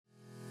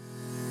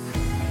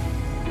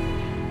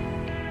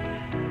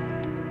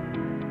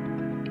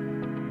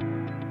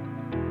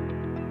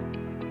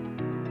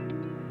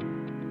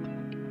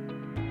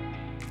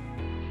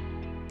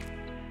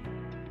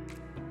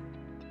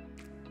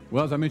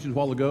Well, as I mentioned a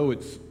while ago,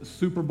 it's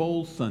Super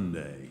Bowl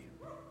Sunday.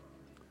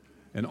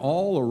 And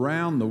all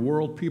around the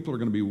world, people are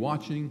going to be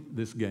watching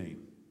this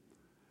game.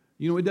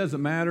 You know, it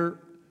doesn't matter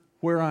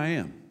where I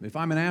am. If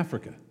I'm in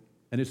Africa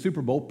and it's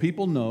Super Bowl,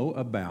 people know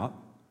about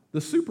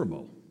the Super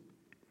Bowl.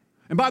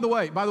 And by the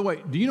way,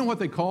 do you know what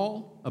they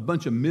call a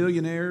bunch of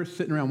millionaires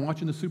sitting around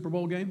watching the Super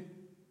Bowl game?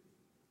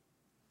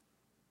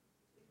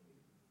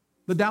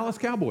 The Dallas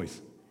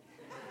Cowboys.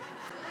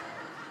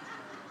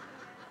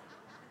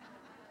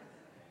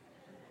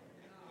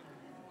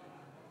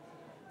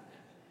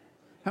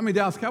 How many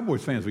Dallas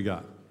Cowboys fans we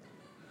got?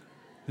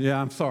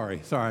 Yeah, I'm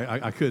sorry.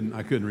 I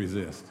couldn't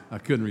resist.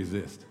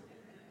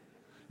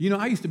 You know,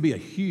 I used to be a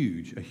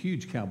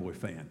huge Cowboy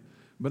fan.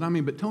 But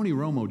Tony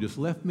Romo just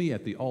left me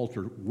at the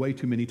altar way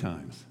too many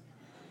times.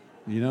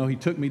 You know, he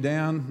took me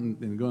down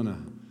and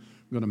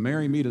gonna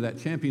marry me to that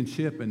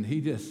championship, and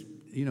he just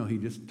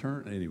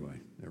turned.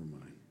 Anyway, never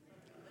mind.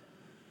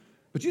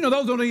 But you know,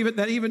 those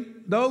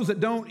that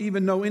don't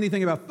even know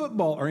anything about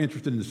football are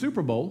interested in the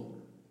Super Bowl.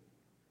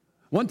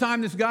 One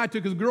time, this guy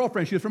took his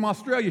girlfriend. She was from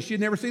Australia. She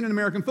had never seen an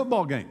American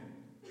football game.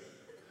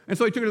 And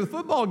so he took her to the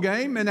football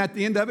game, and at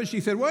the end of it, she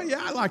said, well, yeah,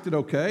 I liked it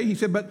okay. She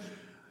said,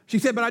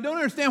 but I don't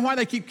understand why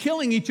they keep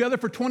killing each other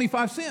for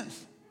 25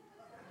 cents.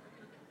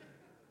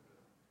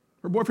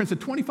 Her boyfriend said,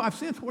 25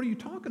 cents? What are you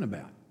talking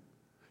about?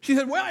 She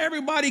said, well,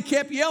 everybody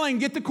kept yelling,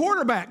 get the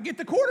quarterback, get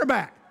the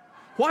quarterback.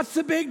 What's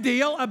the big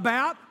deal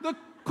about the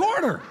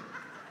quarter?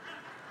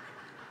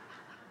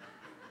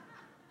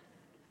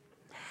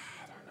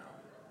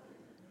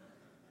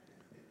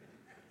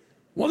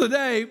 Well,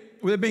 today,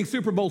 with it being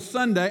Super Bowl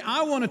Sunday,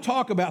 I want to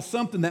talk about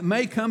something that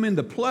may come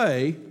into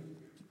play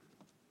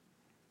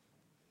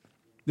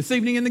this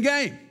evening in the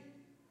game,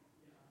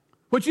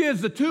 which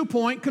is the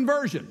two-point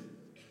conversion.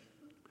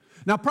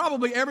 Now,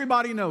 probably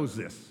everybody knows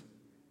this,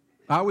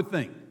 I would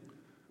think.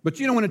 But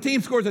you know, when a team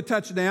scores a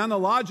touchdown, the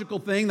logical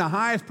thing, the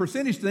highest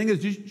percentage thing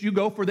is you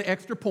go for the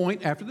extra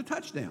point after the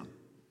touchdown.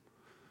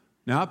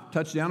 Now, a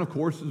touchdown, of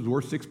course, is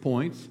worth 6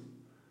 points.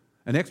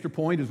 An extra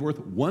point is worth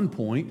 1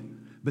 point.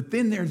 But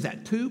then there's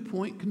that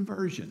two-point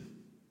conversion.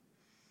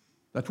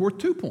 That's worth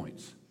 2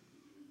 points.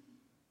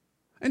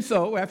 And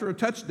so, after a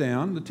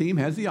touchdown, the team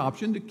has the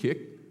option to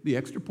kick the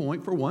extra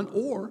point for 1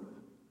 or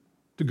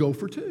to go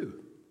for 2.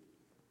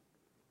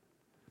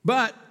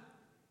 But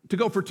to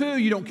go for 2,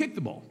 you don't kick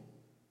the ball.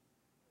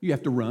 You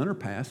have to run or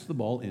pass the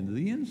ball into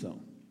the end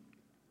zone.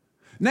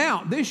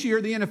 Now, this year,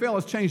 the NFL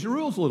has changed the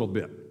rules a little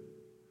bit.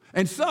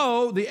 And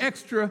so, the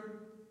extra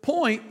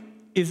point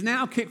is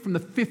now kicked from the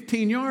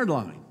 15-yard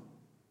line.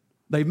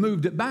 They've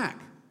moved it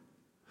back.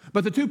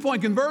 But the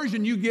two-point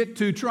conversion, you get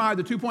to try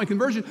the two-point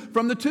conversion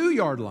from the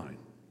 2-yard line.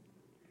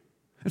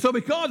 And so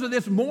because of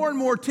this, more and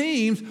more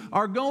teams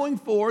are going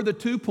for the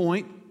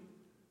two-point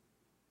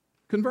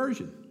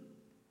conversion.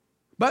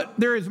 But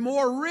there is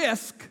more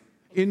risk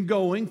in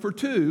going for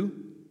 2,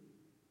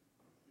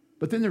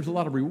 but then there's a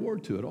lot of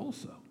reward to it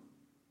also.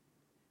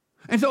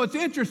 And so it's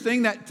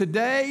interesting that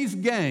today's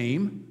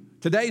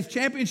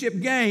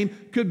championship game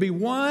could be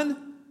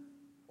won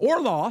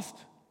or lost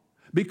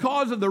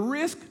because of the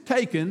risk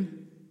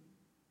taken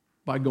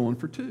by going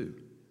for 2.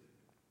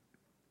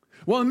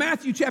 Well, in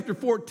Matthew chapter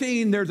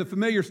 14, there's a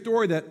familiar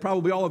story that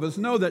probably all of us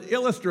know that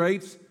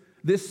illustrates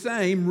this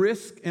same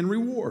risk and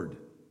reward.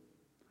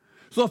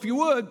 So if you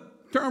would,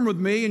 turn with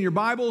me in your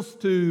Bibles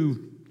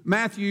to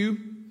Matthew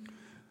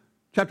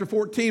chapter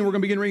 14. We're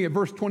going to begin reading at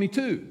verse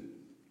 22. And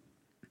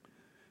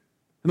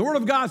the Word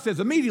of God says,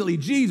 immediately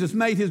Jesus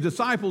made his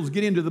disciples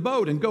get into the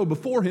boat and go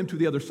before him to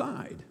the other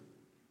side,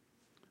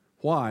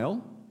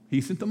 while he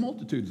sent the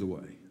multitudes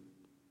away.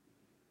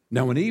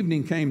 Now when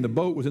evening came, the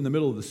boat was in the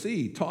middle of the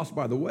sea, tossed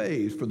by the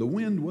waves, for the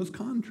wind was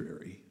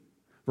contrary.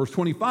 Verse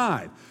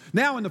 25,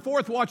 now in the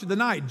fourth watch of the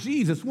night,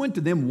 Jesus went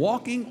to them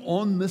walking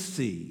on the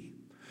sea.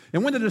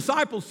 And when the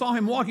disciples saw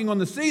him walking on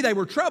the sea, they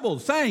were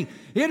troubled, saying,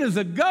 it is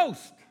a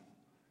ghost.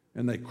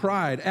 And they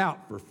cried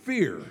out for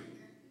fear.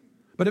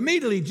 But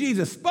immediately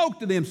Jesus spoke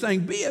to them,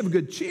 saying, be of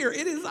good cheer,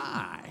 it is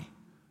I.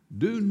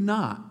 Do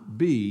not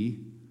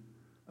be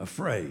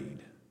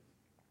afraid.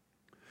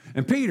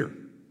 And Peter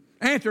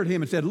answered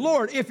him and said,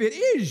 Lord, if it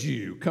is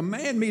you,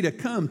 command me to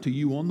come to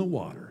you on the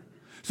water.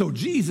 So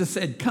Jesus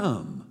said,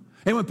 come.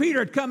 And when Peter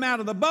had come out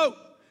of the boat,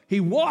 he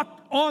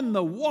walked on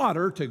the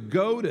water to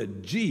go to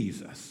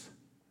Jesus.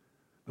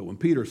 But when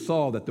Peter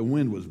saw that the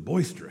wind was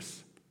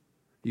boisterous,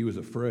 he was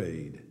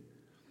afraid.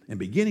 And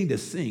beginning to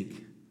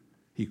sink,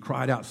 he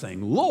cried out,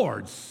 saying,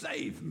 Lord,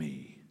 save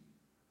me.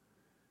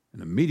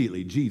 And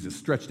immediately Jesus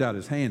stretched out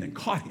his hand and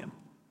caught him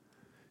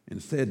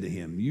and said to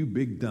him, you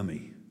big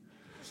dummy,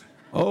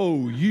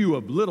 oh, you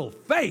of little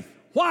faith,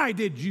 why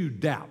did you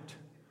doubt?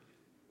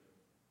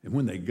 And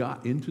when they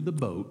got into the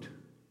boat,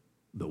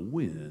 the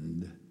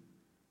wind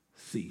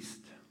ceased.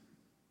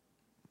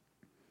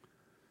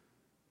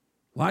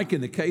 Like in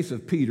the case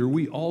of Peter,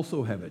 we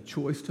also have a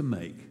choice to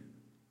make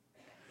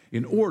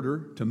in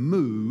order to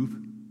move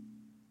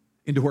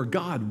into where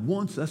God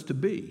wants us to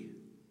be.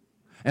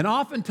 And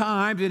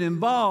oftentimes it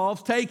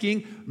involves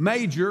taking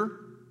major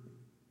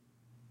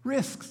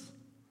risks.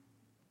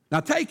 Now,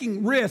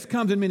 taking risk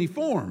comes in many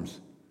forms,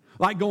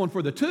 like going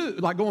for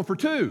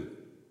two.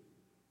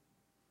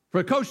 For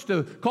a coach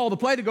to call the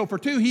play to go for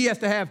two, he has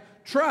to have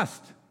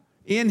trust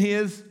in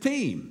his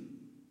team.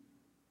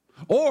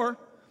 Or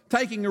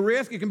taking a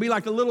risk, it can be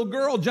like the little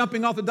girl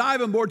jumping off the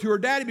diving board to her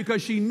daddy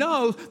because she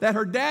knows that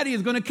her daddy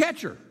is going to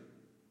catch her.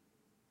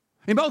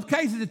 In both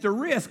cases, it's a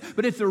risk,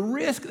 but it's a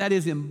risk that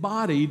is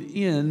embodied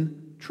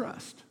in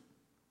trust.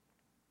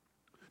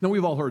 Now,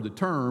 we've all heard the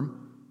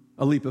term,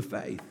 a leap of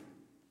faith.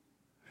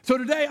 So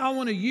today, I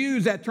want to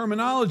use that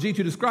terminology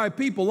to describe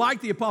people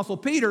like the Apostle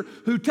Peter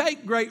who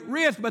take great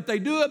risks, but they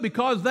do it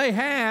because they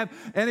have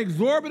an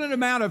exorbitant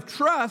amount of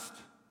trust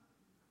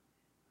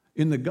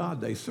in the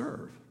God they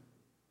serve.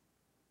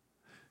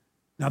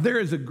 Now,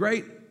 there's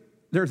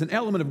an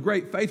element of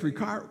great faith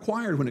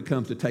required when it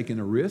comes to taking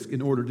a risk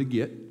in order to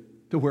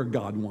get to where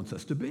God wants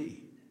us to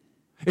be.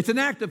 It's an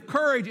act of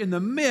courage in the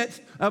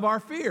midst of our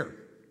fear.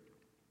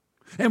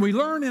 And we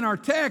learn in our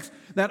text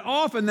that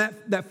often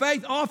that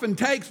faith often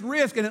takes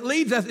risk, and it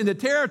leads us into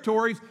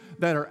territories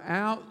that are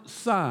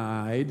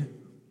outside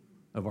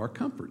of our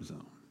comfort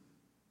zone.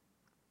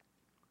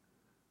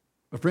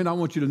 But friend, I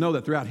want you to know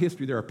that throughout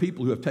history there are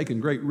people who have taken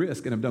great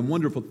risk and have done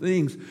wonderful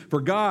things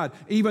for God,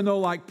 even though,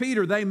 like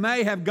Peter, they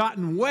may have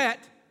gotten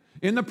wet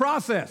in the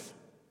process.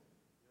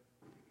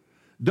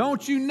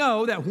 Don't you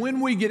know that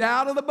when we get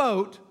out of the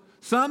boat,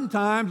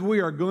 sometimes we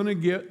are going to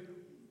get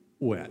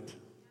wet?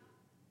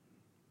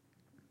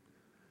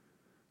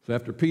 So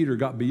after Peter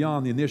got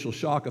beyond the initial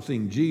shock of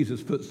seeing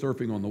Jesus foot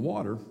surfing on the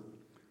water,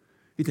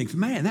 he thinks,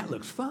 man, that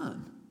looks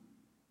fun.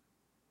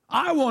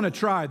 I want to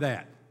try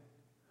that.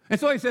 And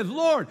so he says,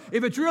 Lord,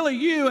 if it's really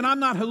you and I'm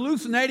not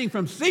hallucinating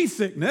from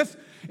seasickness,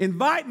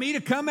 invite me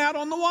to come out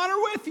on the water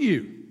with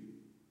you.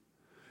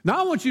 Now,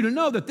 I want you to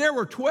know that there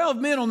were 12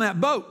 men on that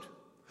boat,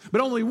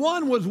 but only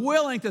one was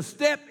willing to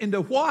step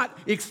into what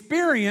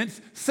experience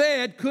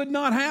said could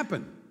not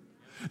happen.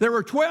 There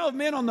were 12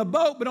 men on the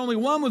boat, but only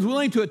one was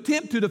willing to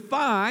attempt to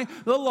defy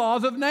the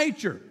laws of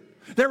nature.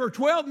 There were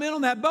 12 men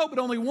on that boat, but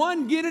only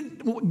one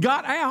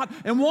got out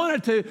and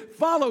wanted to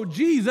follow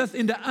Jesus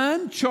into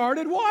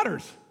uncharted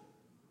waters.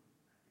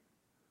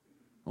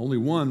 Only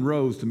one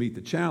rose to meet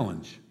the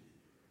challenge.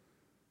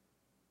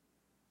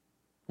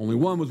 Only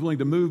one was willing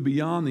to move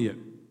beyond the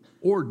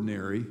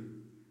ordinary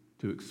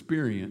to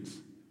experience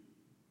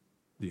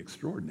the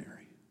extraordinary.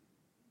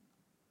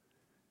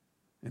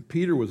 And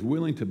Peter was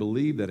willing to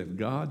believe that if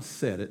God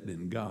said it,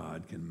 then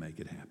God can make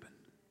it happen.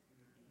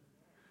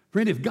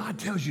 Friend, if God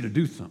tells you to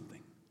do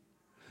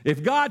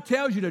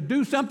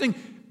something,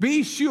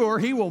 be sure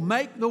He will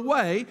make the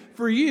way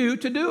for you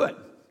to do it.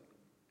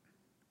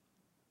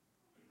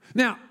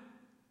 Now,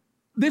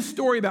 this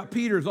story about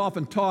Peter is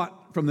often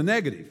taught from the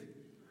negative.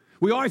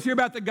 We always hear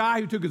about the guy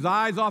who took his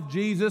eyes off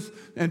Jesus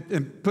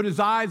and put his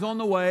eyes on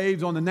the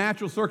waves, on the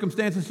natural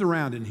circumstances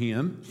surrounding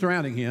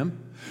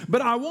him.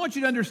 But I want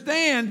you to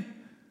understand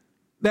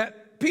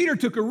that Peter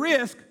took a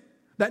risk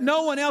that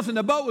no one else in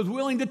the boat was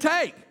willing to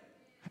take.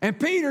 And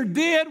Peter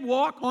did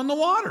walk on the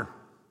water.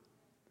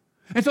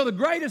 And so the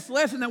greatest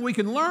lesson that we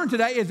can learn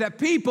today is that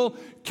people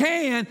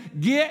can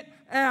get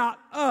out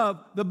of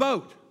the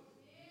boat.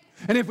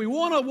 And if we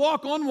want to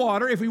walk on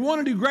water, if we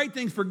want to do great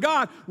things for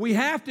God, we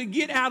have to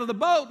get out of the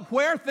boat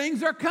where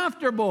things are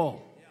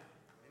comfortable.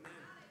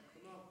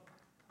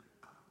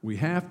 We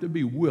have to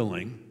be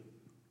willing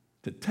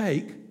to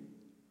take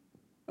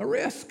a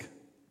risk.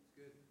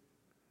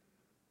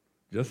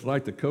 Just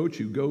like the coach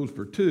who goes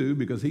for two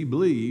because he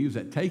believes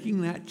that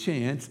taking that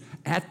chance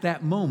at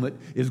that moment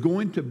is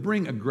going to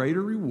bring a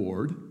greater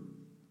reward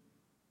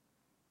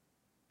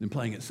than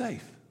playing it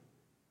safe.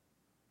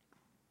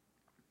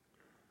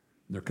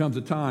 There comes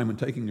a time when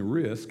taking a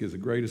risk is the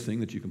greatest thing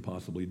that you can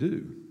possibly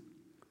do,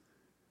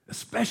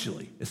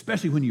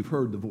 especially when you've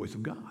heard the voice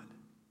of God.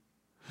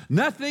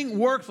 Nothing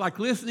works like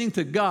listening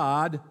to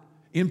God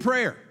in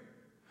prayer.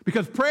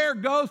 Because prayer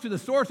goes to the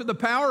source of the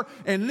power,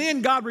 and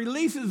then God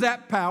releases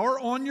that power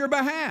on your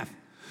behalf.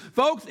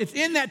 Folks, it's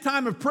in that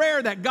time of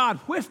prayer that God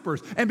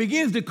whispers and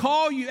begins to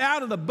call you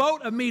out of the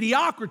boat of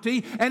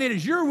mediocrity, and it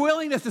is your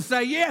willingness to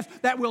say yes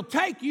that will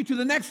take you to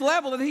the next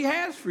level that He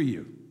has for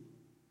you.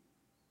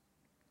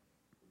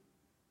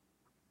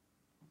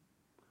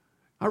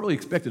 I really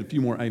expected a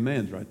few more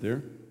amens right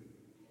there,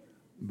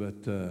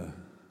 but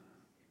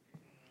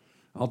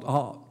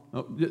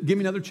give me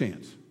another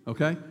chance,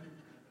 okay?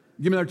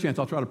 Give me another chance.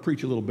 I'll try to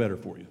preach a little better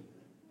for you.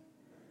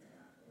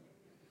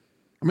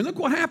 I mean, look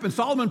what happened.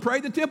 Solomon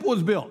prayed, the temple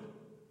was built.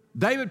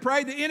 David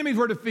prayed, the enemies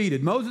were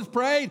defeated. Moses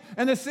prayed,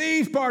 and the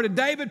seas parted.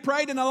 David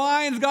prayed, and the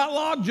lions got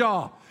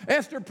lockjaw.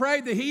 Esther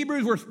prayed, the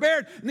Hebrews were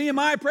spared.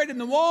 Nehemiah prayed, and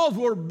the walls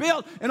were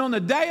built. And on the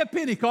day of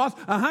Pentecost,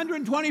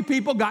 120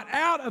 people got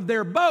out of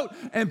their boat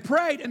and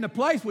prayed, and the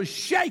place was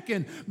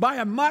shaken by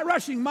a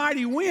rushing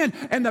mighty wind,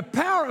 and the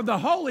power of the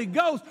Holy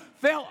Ghost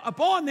fell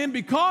upon them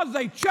because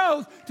they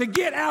chose to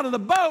get out of the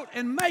boat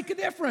and make a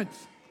difference.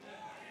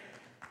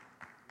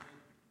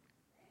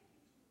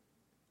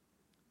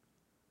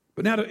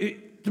 But now,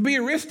 to be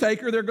a risk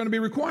taker, there are going to be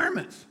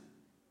requirements.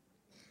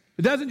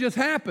 It doesn't just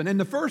happen. And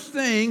the first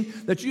thing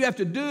that you have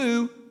to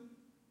do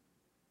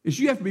is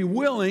you have to be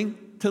willing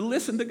to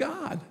listen to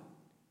God.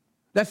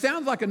 That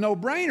sounds like a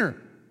no-brainer.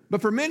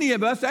 But for many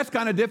of us, that's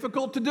kind of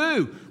difficult to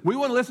do. We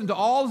want to listen to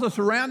all the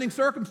surrounding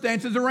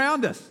circumstances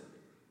around us.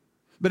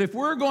 But if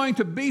we're going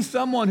to be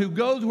someone who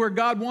goes where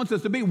God wants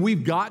us to be,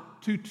 we've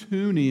got to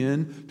tune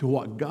in to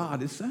what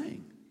God is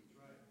saying.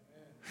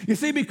 You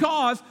see,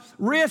 because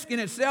risk in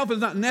itself is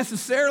not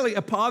necessarily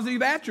a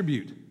positive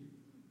attribute.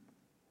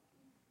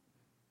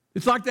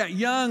 It's like that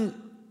young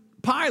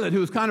pilot who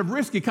was kind of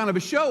risky, kind of a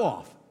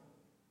show-off.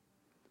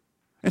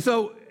 And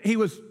so he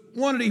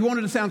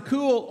wanted to sound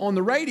cool on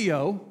the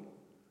radio,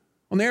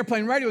 on the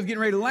airplane radio. He was getting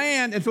ready to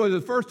land, and so it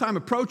was the first time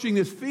approaching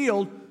this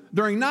field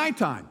during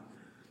nighttime.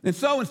 And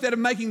so instead of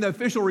making the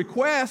official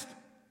request,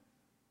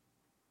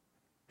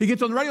 he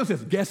gets on the radio and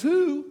says, "Guess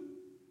who?"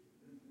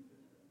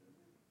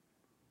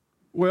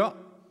 Well,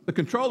 the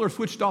controller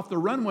switched off the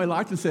runway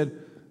lights and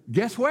said,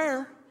 "Guess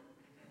where?"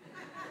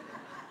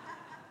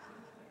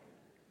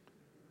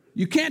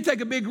 You can't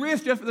take a big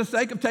risk just for the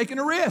sake of taking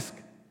a risk.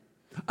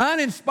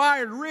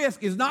 Uninspired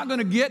risk is not going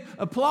to get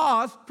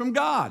applause from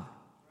God.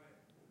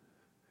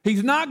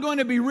 He's not going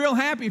to be real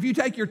happy if you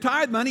take your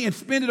tithe money and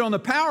spend it on the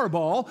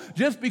Powerball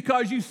just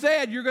because you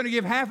said you're going to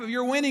give half of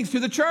your winnings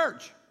to the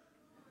church.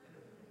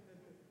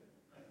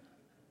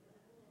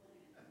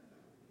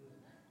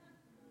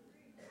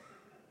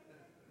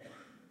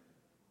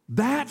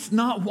 That's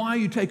not why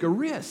you take a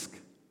risk.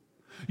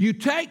 You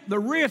take the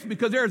risk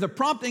because there is a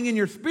prompting in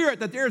your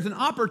spirit that there is an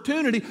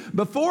opportunity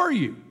before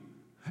you.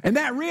 And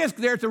that risk,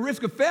 there's a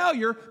risk of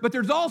failure, but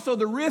there's also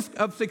the risk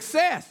of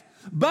success.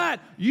 But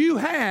you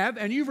have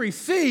and you've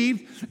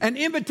received an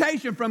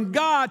invitation from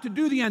God to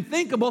do the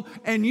unthinkable,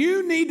 and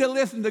you need to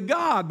listen to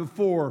God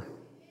before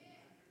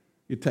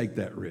you take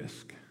that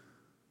risk.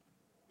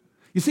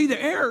 You see,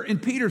 the error in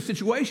Peter's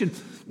situation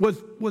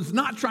was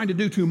not trying to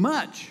do too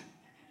much.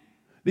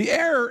 The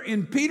error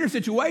in Peter's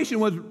situation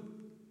was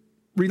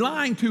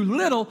relying too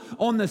little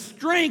on the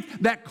strength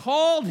that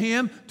called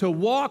him to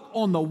walk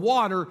on the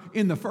water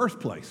in the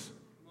first place.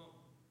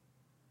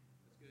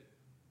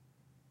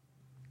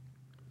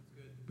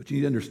 But you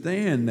need to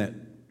understand that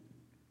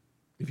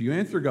if you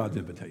answer God's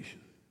invitation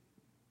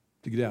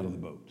to get out of the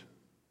boat,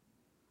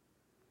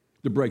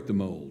 to break the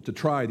mold, to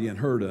try the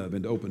unheard of,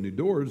 and to open new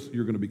doors,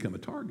 you're going to become a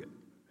target.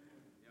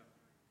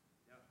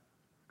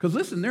 Because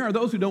listen, there are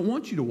those who don't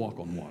want you to walk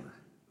on water.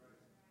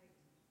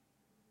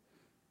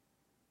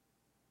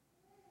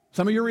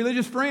 Some of your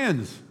religious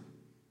friends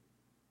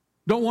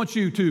don't want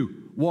you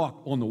to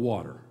walk on the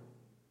water.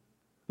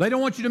 They don't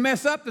want you to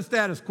mess up the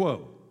status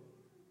quo.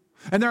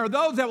 And there are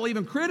those that will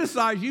even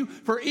criticize you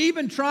for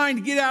even trying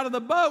to get out of the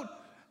boat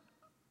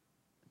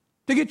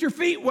to get your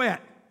feet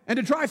wet and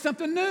to try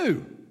something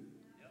new.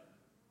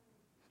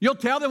 You'll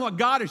tell them what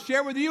God has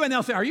shared with you, and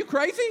they'll say, "Are you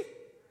crazy?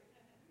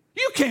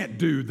 You can't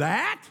do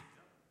that."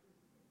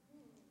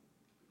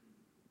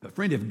 But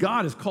friend, if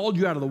God has called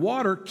you out of the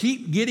water,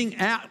 keep getting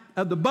out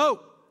of the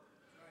boat.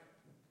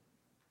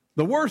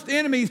 The worst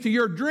enemies to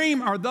your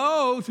dream are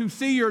those who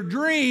see your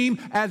dream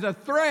as a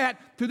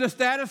threat to the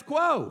status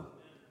quo.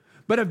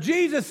 But if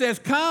Jesus says,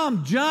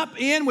 "Come, jump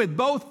in with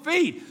both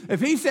feet," if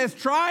he says,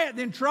 "Try it,"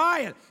 then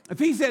try it. If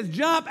he says,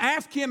 "Jump,"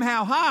 ask him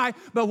how high.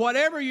 But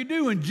whatever you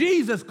do, when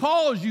Jesus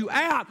calls you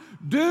out,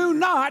 do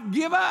not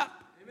give up.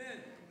 Amen.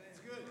 That's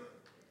good.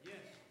 Yes.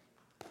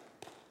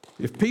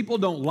 If people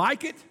don't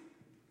like it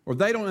or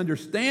they don't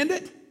understand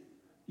it,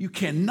 you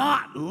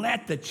cannot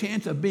let the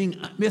chance of being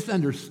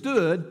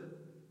misunderstood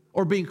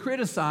or being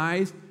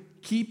criticized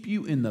keep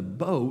you in the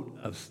boat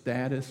of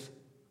status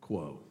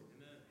quo.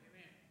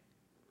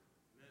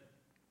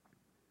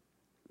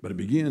 But it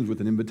begins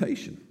with an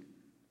invitation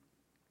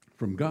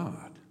from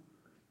God.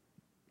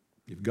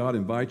 If God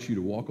invites you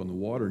to walk on the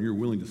water and you're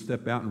willing to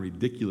step out in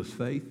ridiculous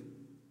faith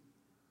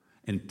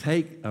and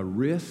take a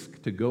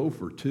risk to go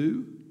for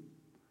two,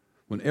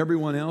 when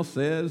everyone else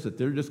says that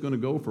they're just going to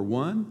go for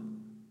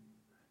one,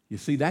 you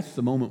see, that's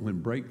the moment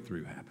when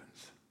breakthrough happens.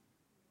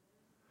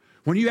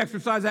 When you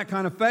exercise that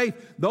kind of faith,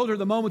 those are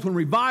the moments when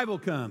revival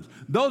comes.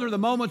 Those are the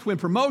moments when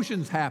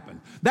promotions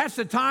happen. That's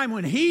the time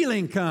when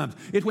healing comes.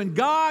 It's when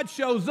God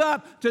shows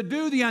up to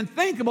do the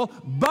unthinkable,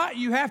 but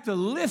you have to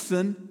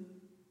listen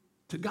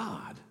to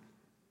God.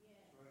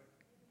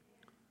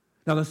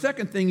 Now, the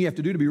second thing you have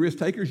to do to be risk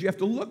takers, you have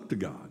to look to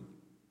God.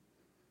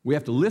 We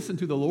have to listen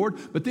to the Lord,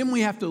 but then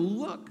we have to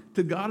look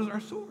to God as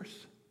our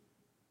source.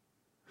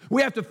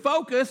 We have to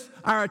focus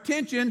our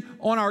attention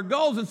on our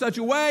goals in such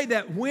a way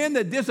that when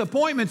the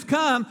disappointments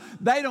come,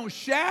 they don't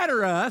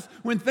shatter us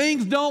when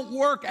things don't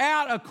work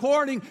out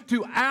according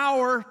to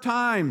our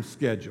time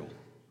schedule.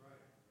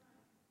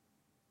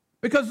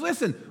 Because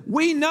listen,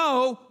 we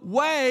know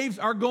waves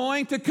are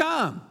going to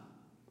come.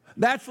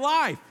 That's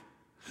life.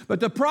 But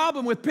the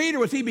problem with Peter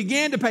was he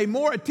began to pay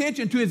more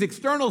attention to his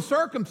external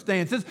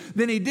circumstances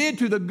than he did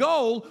to the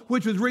goal,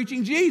 which was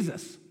reaching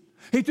Jesus.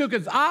 He took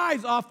his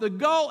eyes off the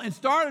goal and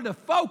started to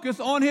focus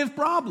on his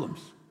problems.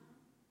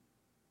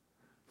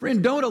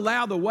 Friend, don't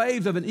allow the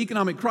waves of an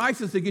economic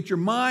crisis to get your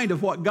mind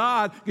off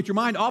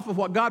of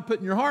what God put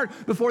in your heart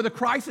before the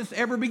crisis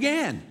ever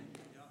began.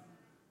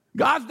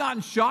 God's not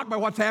in shock by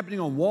what's happening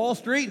on Wall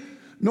Street,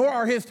 nor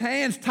are his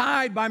hands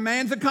tied by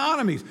man's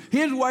economies.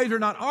 His ways are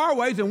not our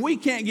ways, and we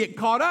can't get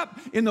caught up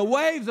in the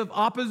waves of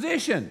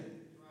opposition.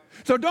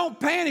 So don't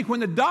panic when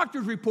the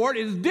doctor's report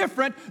is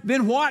different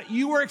than what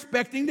you were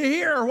expecting to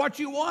hear or what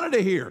you wanted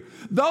to hear.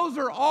 Those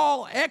are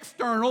all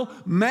external,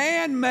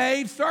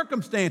 man-made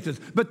circumstances,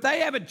 but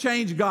they haven't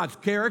changed God's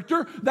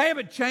character. They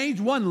haven't changed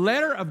one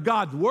letter of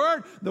God's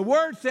word. The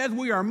word says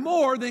we are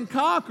more than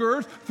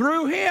conquerors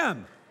through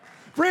him.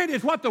 Friend,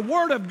 it's what the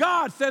Word of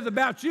God says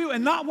about you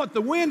and not what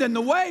the wind and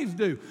the waves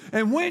do.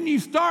 And when you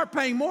start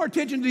paying more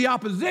attention to the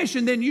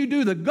opposition than you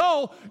do the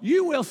goal,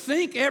 you will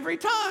sink every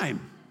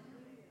time.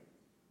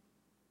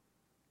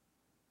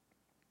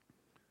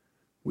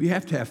 We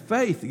have to have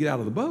faith to get out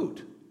of the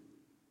boat.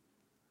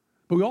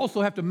 But we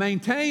also have to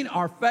maintain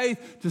our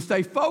faith to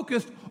stay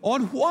focused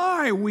on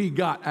why we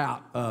got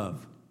out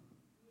of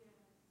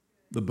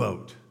the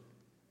boat.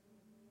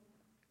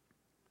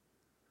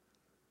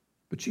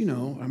 But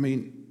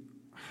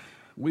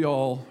we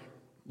all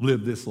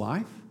live this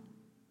life.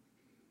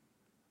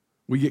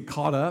 We get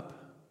caught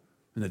up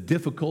in the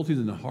difficulties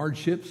and the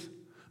hardships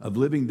of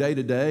living day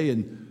to day,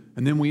 and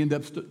then we end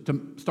up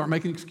to start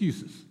making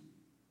excuses.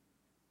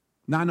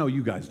 Now, I know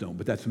you guys don't,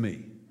 but that's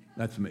me.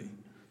 That's me.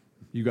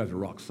 You guys are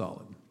rock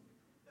solid.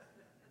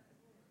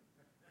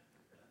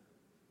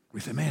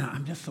 We say, man,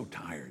 I'm just so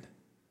tired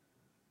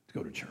to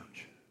go to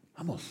church.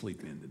 I'm going to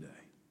sleep in today.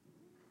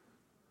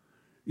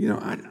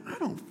 I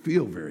don't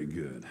feel very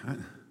good.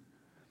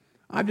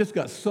 I've just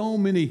got so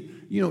many,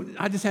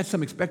 I just had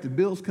some expected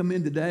bills come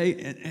in today,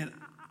 and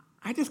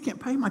I just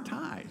can't pay my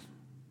tithes.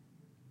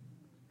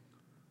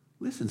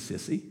 Listen,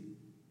 sissy.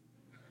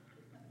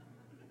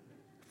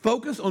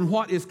 Focus on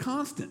what is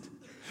constant.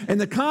 And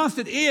the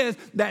constant is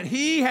that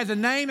he has a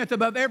name that's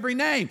above every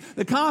name.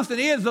 The constant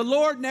is the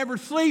Lord never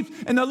sleeps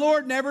and the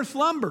Lord never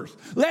slumbers.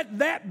 Let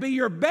that be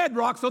your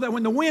bedrock so that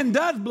when the wind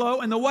does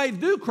blow and the waves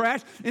do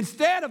crash,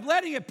 instead of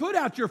letting it put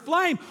out your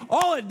flame,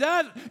 all it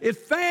does is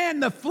fan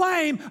the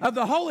flame of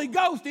the Holy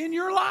Ghost in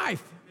your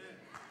life.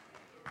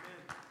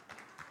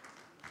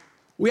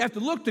 We have to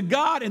look to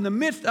God in the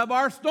midst of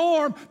our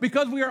storm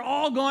because we are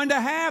all going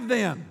to have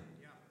them.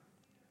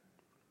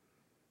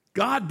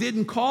 God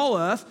didn't call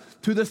us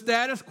to the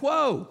status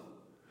quo.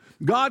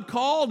 God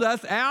called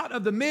us out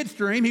of the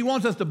midstream. He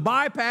wants us to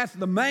bypass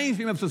the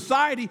mainstream of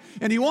society,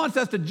 and he wants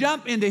us to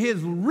jump into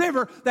his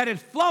river that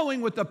is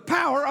flowing with the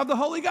power of the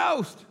Holy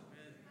Ghost.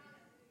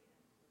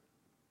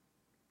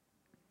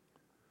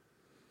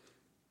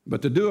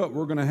 But to do it,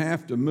 we're going to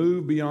have to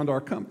move beyond our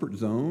comfort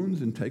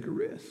zones and take a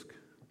risk.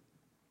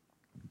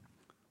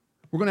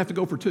 We're going to have to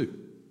go for two,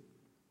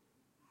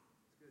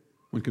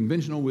 when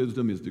conventional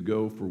wisdom is to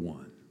go for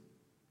one.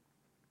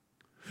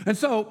 And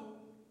so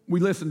we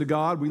listen to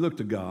God, we look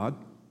to God,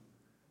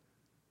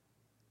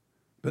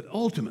 but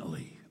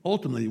ultimately,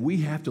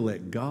 we have to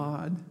let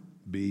God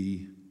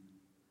be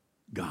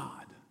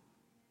God.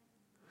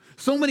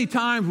 So many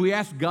times we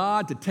ask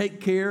God to take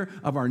care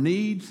of our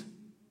needs,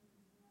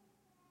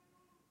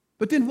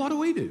 but then what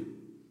do?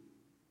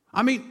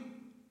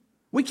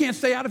 We can't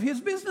stay out of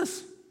his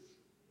business.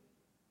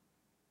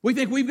 We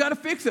think we've got to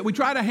fix it. We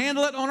try to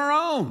handle it on our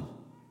own.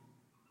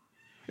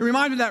 It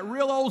reminds me of that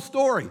real old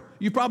story.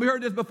 You've probably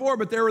heard this before,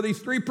 but there were these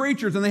three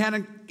preachers, and they had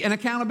an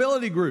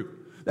accountability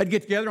group. They'd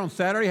get together on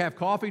Saturday, have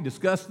coffee,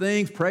 discuss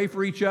things, pray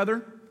for each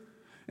other.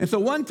 And so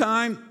one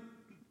time,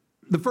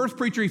 the first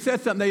preacher, he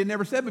said something they had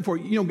never said before.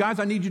 Guys,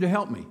 I need you to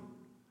help me.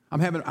 I'm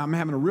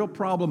having a real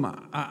problem.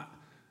 I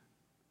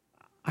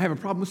have a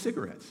problem with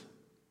cigarettes.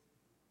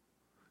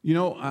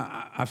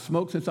 I've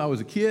smoked since I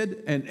was a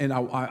kid, and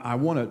I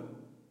want to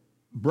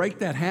break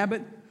that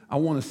habit. I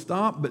want to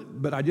stop,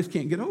 but I just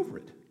can't get over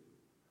it.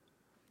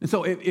 And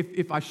so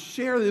if I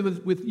share this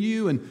with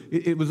you, and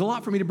it was a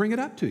lot for me to bring it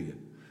up to you,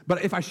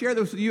 but if I share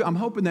this with you, I'm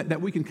hoping that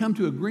we can come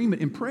to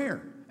agreement in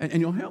prayer, and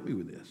you'll help me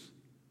with this.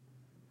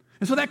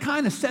 And so that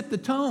kind of set the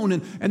tone,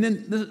 and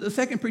then the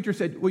second preacher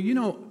said, well,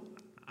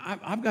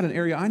 I've got an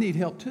area I need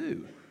help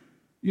too.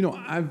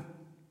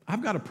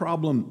 I've got a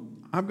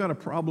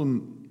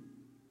problem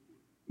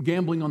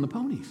gambling on the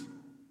ponies.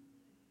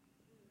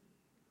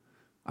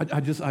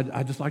 I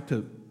just like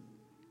to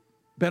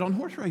bet on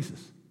horse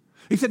races.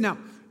 He said, now,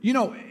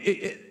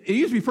 it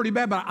used to be pretty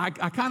bad, but I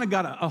kind of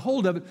got a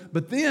hold of it.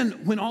 But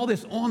then when all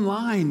this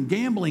online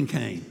gambling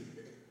came,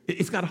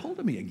 it's got a hold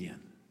of me again.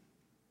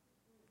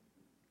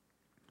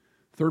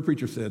 Third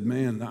preacher said,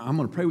 man, I'm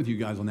going to pray with you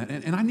guys on that.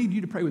 And I need you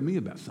to pray with me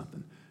about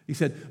something. He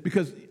said,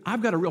 because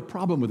I've got a real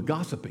problem with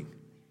gossiping.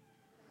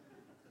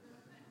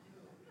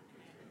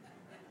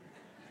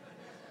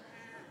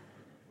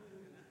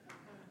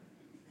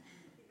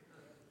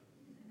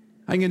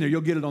 Hang in there,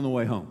 you'll get it on the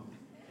way home.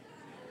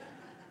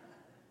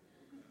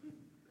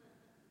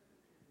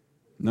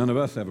 None of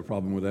us have a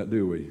problem with that,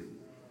 do we?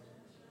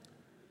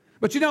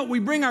 But we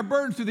bring our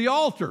burdens to the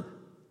altar,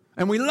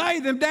 and we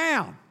lay them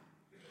down.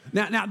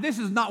 Now, this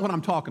is not what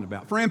I'm talking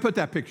about. Fran, put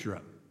that picture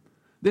up.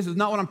 This is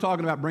not what I'm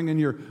talking about, bringing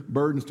your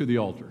burdens to the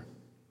altar.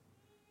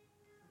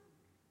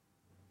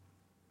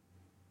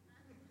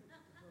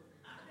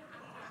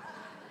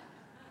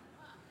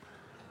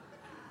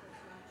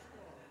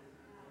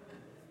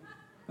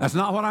 That's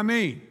not what I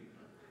mean.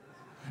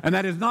 And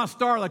that is not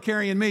Starla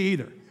carrying me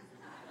either.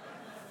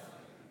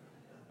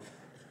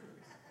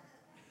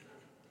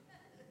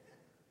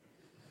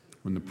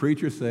 When the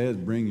preacher says,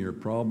 bring your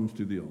problems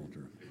to the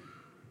altar.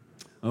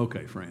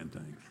 Okay, Fran,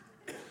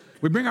 thanks.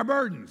 We bring our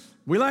burdens.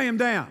 We lay them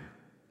down.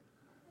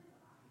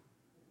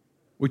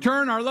 We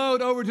turn our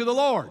load over to the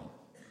Lord.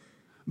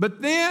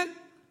 But then,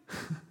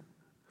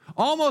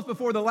 almost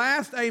before the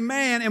last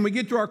amen, and we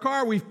get to our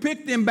car, we've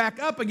picked them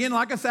back up again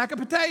like a sack of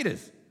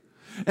potatoes.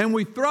 And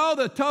we throw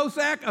the tow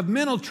sack of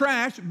mental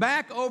trash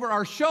back over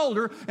our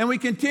shoulder, and we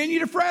continue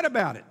to fret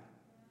about it.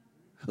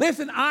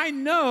 Listen, I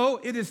know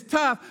it is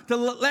tough to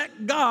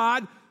let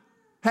God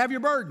have your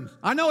burdens.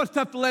 I know it's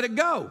tough to let it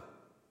go.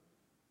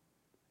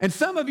 And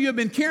some of you have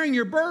been carrying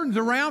your burdens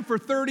around for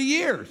 30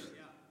 years.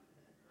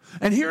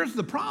 And here's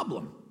the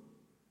problem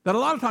that a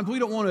lot of times we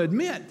don't want to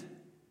admit.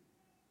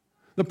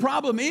 The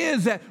problem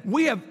is that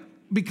we have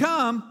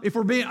become, if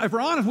we're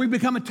honest, we've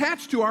become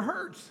attached to our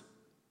hurts.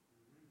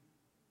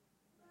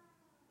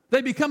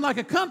 They become like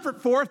a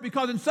comfort for us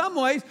because in some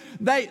ways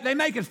they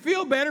make us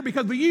feel better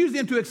because we use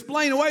them to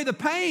explain away the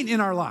pain in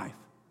our life.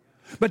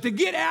 But to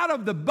get out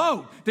of the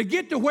boat, to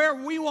get to where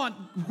we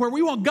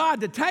want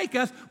God to take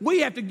us, we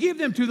have to give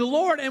them to the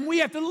Lord and we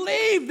have to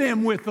leave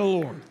them with the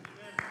Lord.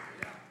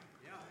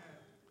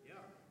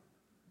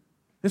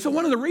 And so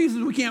one of the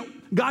reasons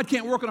God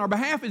can't work on our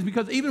behalf is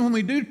because even when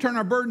we do turn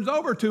our burdens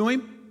over to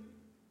Him,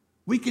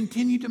 we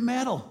continue to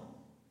meddle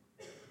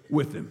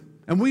with Him.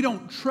 And we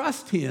don't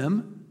trust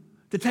Him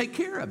to take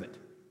care of it.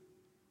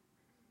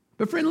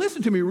 But friend,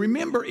 listen to me.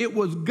 Remember, it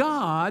was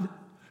God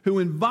who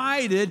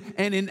invited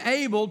and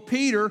enabled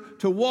Peter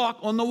to walk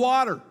on the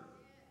water.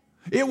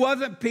 It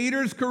wasn't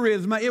Peter's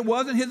charisma. It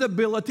wasn't his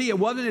ability. It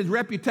wasn't his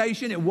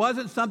reputation. It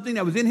wasn't something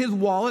that was in his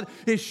wallet.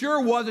 It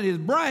sure wasn't his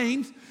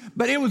brains.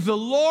 But it was the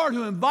Lord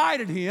who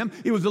invited him.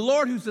 It was the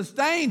Lord who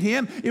sustained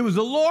him. It was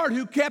the Lord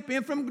who kept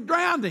him from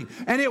drowning.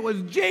 And it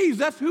was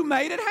Jesus who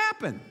made it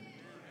happen.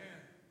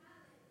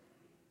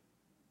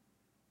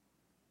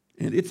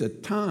 And it's a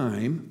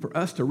time for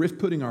us to risk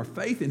putting our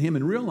faith in Him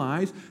and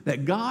realize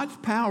that God's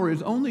power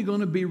is only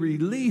going to be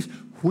released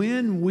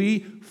when we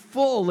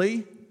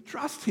fully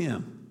trust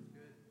Him.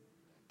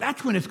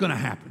 That's when it's going to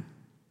happen.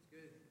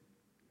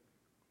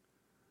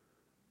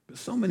 But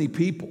so many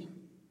people,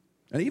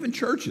 and even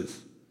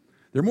churches,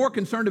 they're more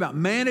concerned about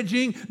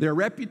managing their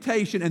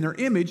reputation and their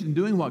image than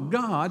doing what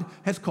God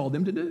has called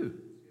them to do.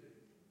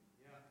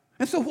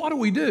 And so what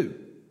do?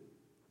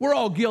 We're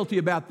all guilty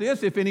about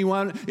this if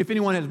anyone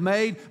has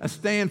made a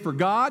stand for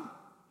God.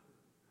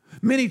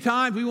 Many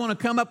times we want to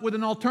come up with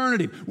an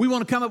alternative. We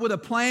want to come up with a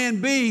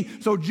plan B,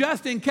 so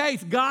just in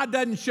case God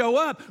doesn't show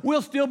up,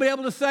 we'll still be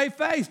able to save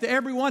face to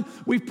everyone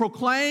we've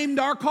proclaimed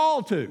our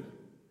call to.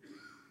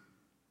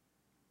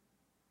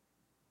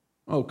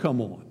 Oh,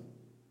 come on.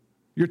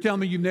 You're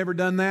telling me you've never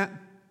done that?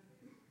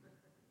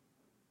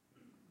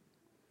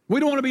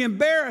 We don't want to be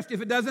embarrassed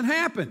if it doesn't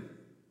happen.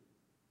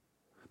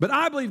 But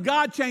I believe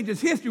God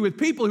changes history with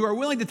people who are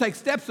willing to take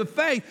steps of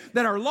faith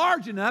that are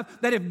large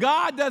enough that if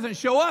God doesn't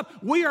show up,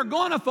 we are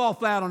going to fall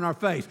flat on our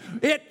face.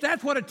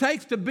 That's what it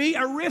takes to be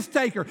a risk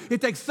taker.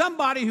 It takes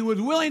somebody who is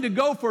willing to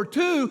go for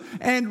two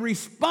and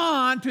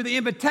respond to the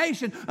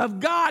invitation of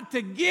God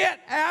to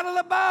get out of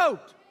the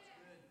boat.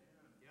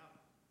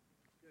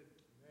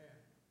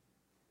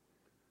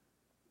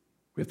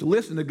 We have to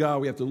listen to God.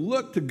 We have to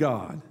look to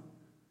God.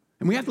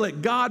 And we have to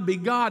let God be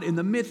God in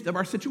the midst of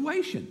our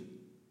situation.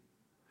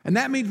 And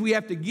that means we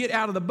have to get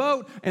out of the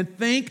boat and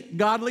think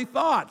godly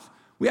thoughts.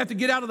 We have to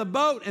get out of the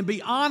boat and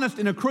be honest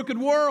in a crooked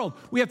world.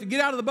 We have to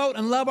get out of the boat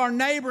and love our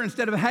neighbor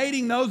instead of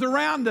hating those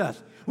around us.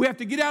 We have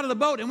to get out of the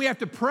boat and we have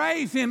to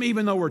praise Him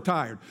even though we're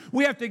tired.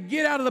 We have to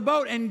get out of the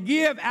boat and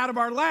give out of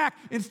our lack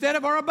instead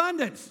of our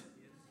abundance.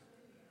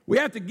 We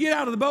have to get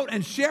out of the boat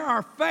and share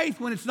our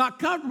faith when it's not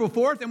comfortable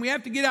for us. And we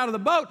have to get out of the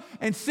boat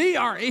and see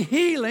our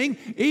healing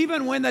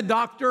even when the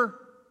doctor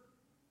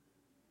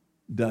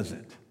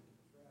doesn't.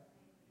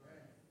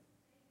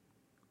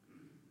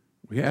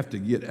 We have to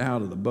get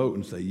out of the boat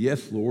and say,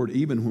 yes, Lord,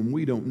 even when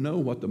we don't know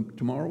what the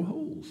tomorrow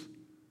holds.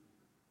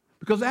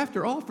 Because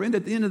after all, friend,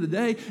 at the end of the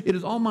day, it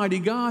is Almighty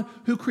God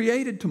who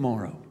created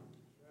tomorrow.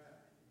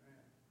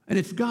 And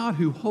it's God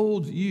who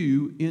holds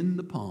you in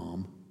the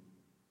palm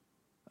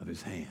of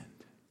His hand.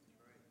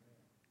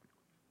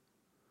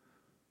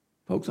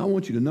 Folks, I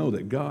want you to know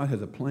that God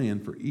has a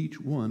plan for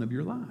each one of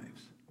your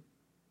lives.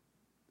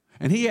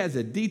 And He has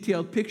a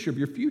detailed picture of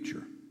your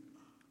future.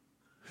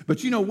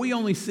 But you know, we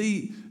only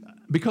see...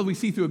 Because we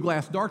see through a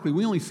glass darkly,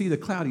 we only see the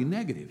cloudy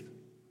negative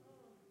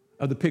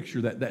of the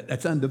picture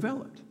that's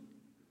undeveloped.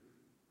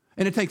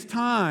 And it takes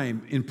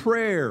time in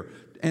prayer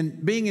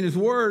and being in His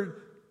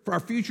Word for our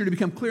future to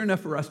become clear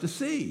enough for us to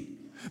see.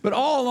 But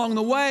all along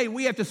the way,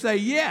 we have to say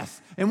yes,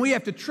 and we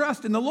have to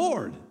trust in the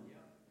Lord.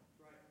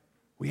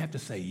 we have to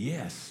say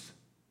yes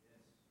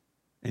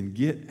and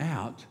get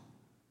out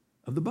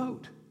of the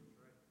boat.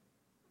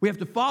 We have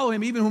to follow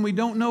him even when we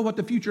don't know what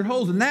the future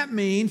holds. And that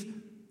means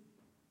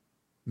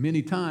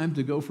many times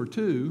to go for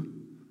two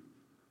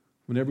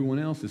when everyone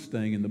else is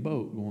staying in the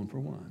boat going for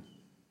one.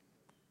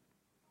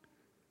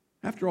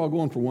 After all,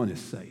 going for one is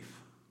safe.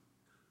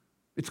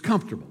 It's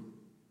comfortable.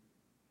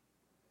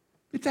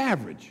 It's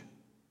average.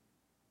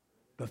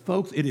 But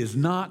folks, it is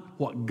not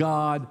what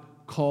God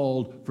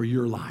called for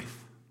your life.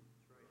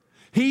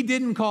 He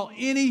didn't call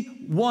any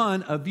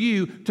one of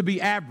you to be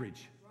average.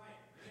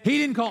 He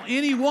didn't call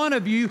any one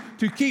of you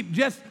to keep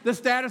just the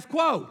status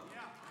quo.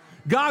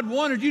 God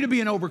wanted you to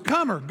be an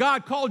overcomer.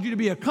 God called you to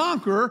be a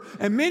conqueror,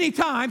 and many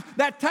times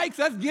that takes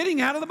us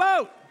getting out of the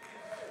boat.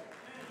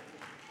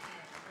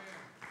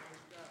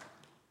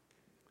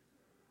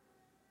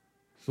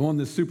 So on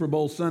this Super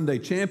Bowl Sunday,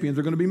 champions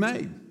are going to be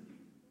made.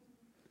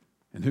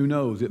 And who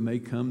knows, it may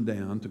come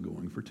down to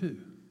going for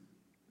two.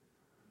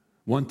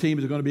 One team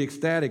is going to be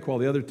ecstatic while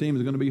the other team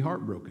is going to be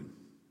heartbroken.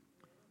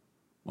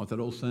 What's that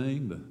old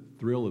saying? The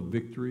thrill of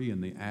victory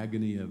and the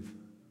agony of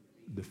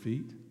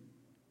defeat.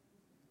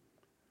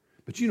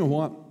 But you know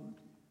what?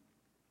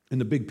 In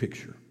the big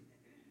picture,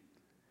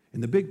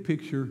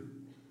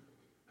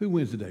 who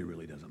wins today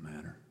really doesn't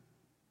matter.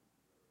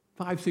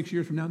 5, 6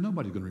 years from now,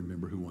 nobody's going to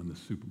remember who won the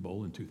Super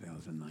Bowl in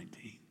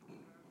 2019.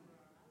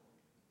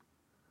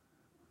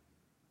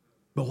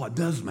 But what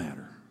does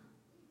matter?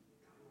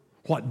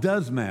 What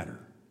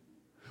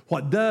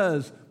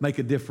does make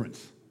a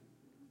difference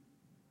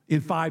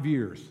in 5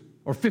 years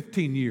or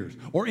 15 years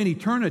or in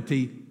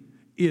eternity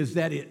is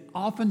that it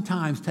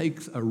oftentimes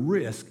takes a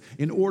risk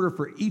in order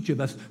for each of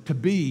us to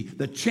be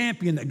the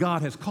champion that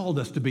God has called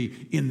us to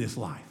be in this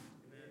life.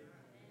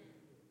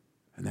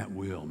 And that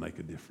will make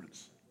a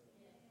difference.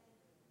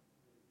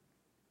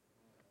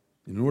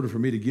 In order for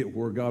me to get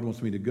where God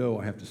wants me to go,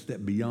 I have to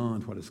step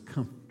beyond what is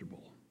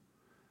comfortable.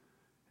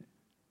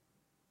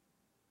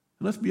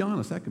 And let's be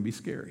honest, that can be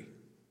scary.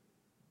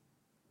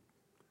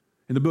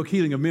 In the book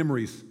Healing of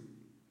Memories,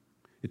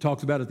 it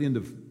talks about at the end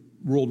of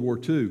World War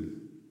II,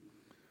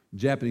 the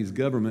Japanese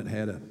government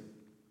had a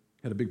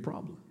big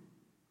problem.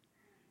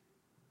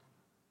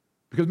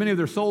 Because many of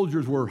their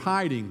soldiers were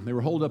hiding. They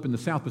were holed up in the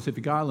South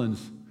Pacific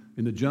Islands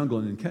in the jungle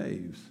and in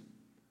caves.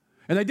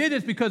 And they did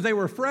this because they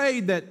were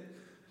afraid that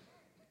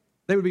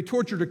they would be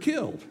tortured or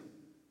killed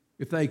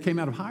if they came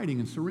out of hiding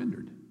and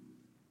surrendered.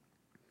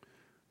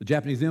 The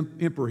Japanese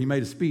emperor, he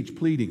made a speech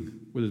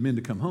pleading with his men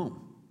to come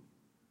home.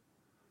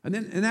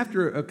 And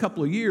after a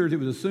couple of years, it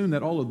was assumed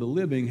that all of the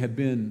living had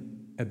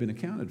been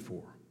accounted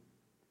for.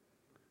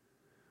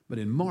 But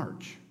in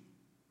March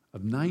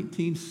of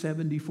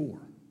 1974,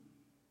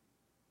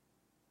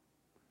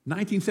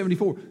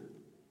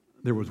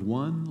 there was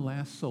one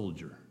last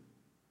soldier,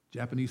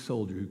 Japanese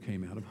soldier, who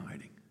came out of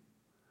hiding.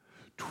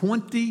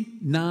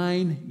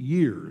 29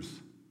 years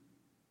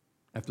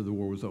after the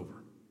war was over.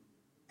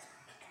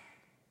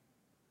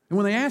 And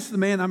when they asked the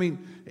man,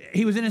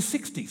 he was in his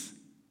 60s.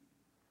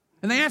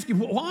 And they asked him,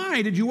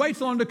 why did you wait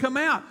so long to come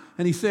out?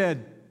 And he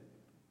said,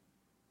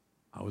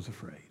 I was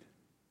afraid.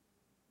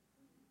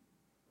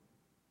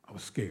 I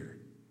was scared.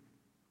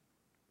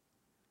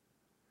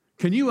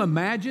 Can you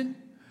imagine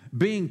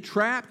being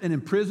trapped and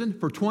imprisoned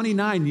for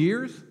 29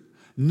 years?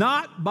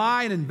 Not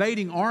by an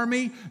invading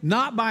army,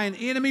 not by an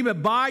enemy,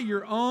 but by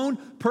your own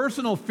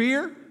personal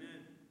fear?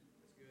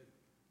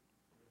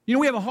 You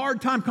know, we have a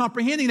hard time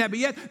comprehending that, but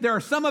yet there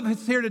are some of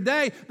us here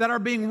today that are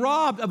being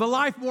robbed of a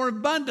life more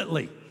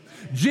abundantly.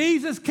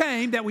 Jesus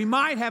came that we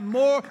might have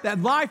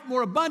that life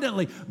more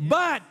abundantly,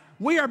 but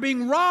we are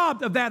being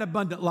robbed of that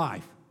abundant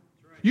life.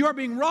 You are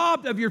being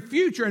robbed of your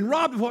future and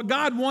robbed of what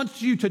God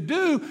wants you to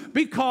do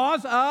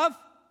because of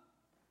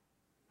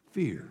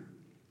fear.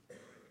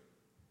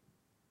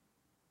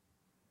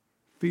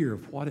 Fear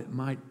of what it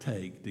might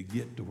take to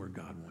get to where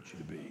God wants you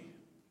to be.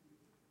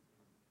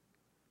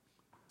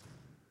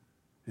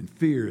 And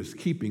fear is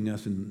keeping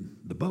us in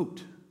the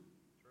boat.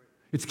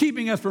 It's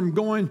keeping us from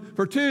going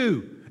for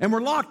two. And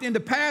we're locked into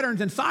patterns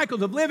and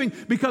cycles of living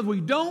because we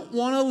don't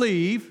want to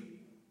leave.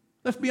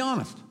 Let's be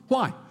honest.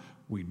 Why?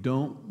 We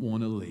don't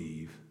want to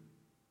leave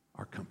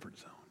our comfort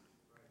zone.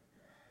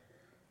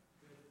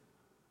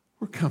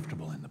 We're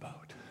comfortable in the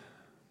boat.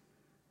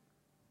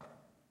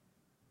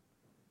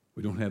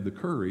 We don't have the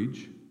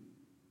courage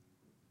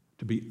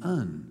to be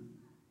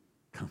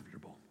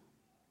uncomfortable.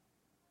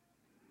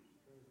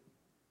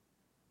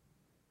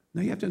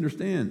 Now you have to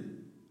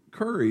understand,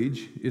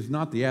 courage is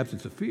not the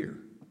absence of fear.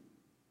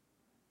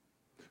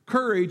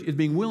 Courage is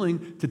being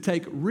willing to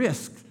take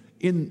risks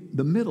in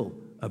the middle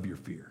of your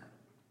fear.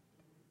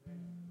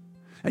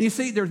 And you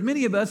see, there's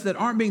many of us that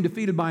aren't being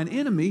defeated by an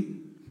enemy,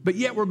 but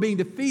yet we're being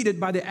defeated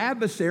by the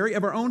adversary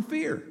of our own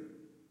fear.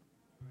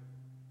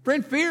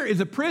 Friend, fear is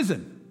a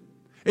prison.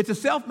 It's a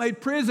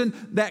self-made prison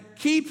that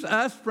keeps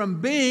us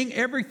from being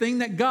everything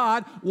that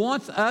God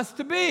wants us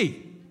to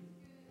be.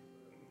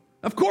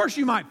 Of course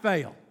you might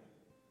fail,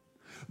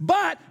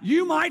 but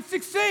you might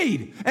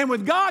succeed. And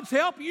with God's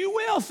help, you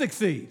will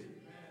succeed.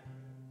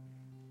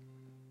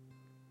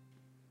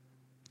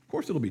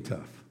 course it'll be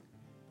tough.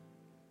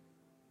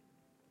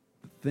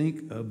 But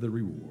think of the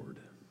reward.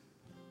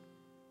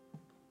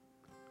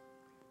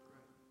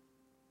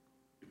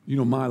 You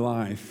know, my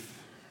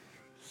life,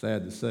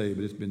 sad to say,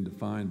 but it's been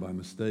defined by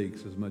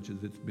mistakes as much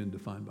as it's been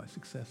defined by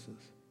successes.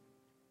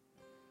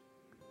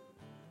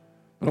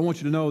 But I want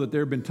you to know that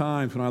there have been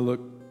times when I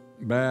look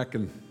back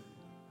and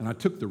I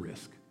took the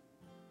risk.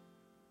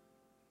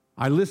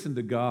 I listened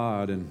to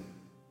God and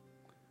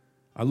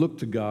I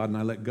looked to God and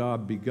I let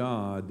God be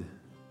God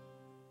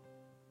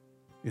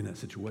in that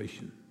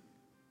situation.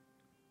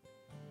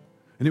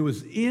 And it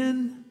was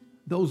in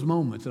those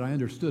moments that I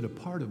understood a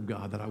part of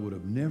God that I would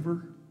have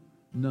never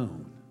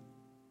known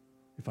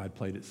if I'd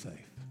played it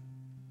safe.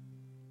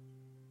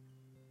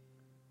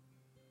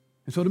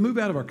 And so to move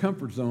out of our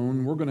comfort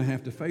zone, we're going to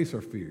have to face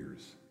our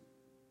fears.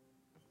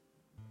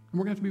 And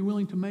we're going to have to be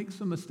willing to make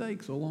some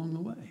mistakes along the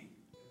way.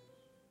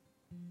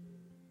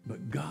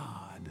 But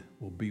God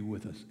will be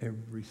with us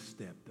every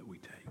step that we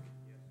take.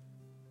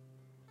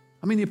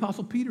 I mean, the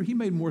Apostle Peter, he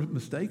made more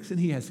mistakes than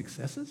he had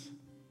successes.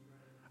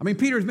 I mean,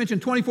 Peter is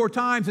mentioned 24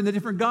 times in the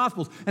different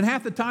Gospels, and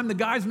half the time the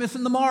guy's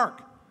missing the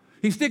mark.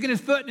 He's sticking his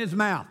foot in his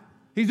mouth.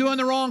 He's doing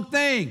the wrong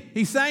thing.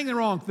 He's saying the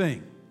wrong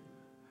thing.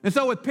 And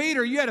so with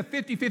Peter, you had a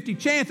 50-50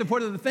 chance of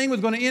whether the thing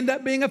was going to end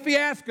up being a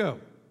fiasco.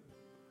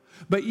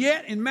 But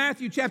yet in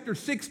Matthew chapter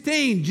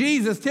 16,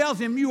 Jesus tells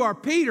him, you are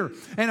Peter,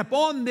 and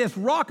upon this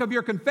rock of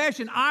your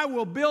confession, I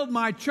will build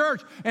my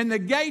church, and the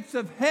gates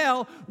of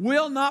hell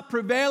will not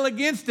prevail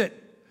against it.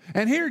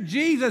 And here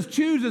Jesus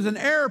chooses an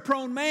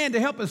error-prone man to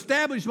help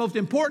establish the most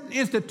important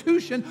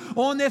institution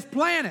on this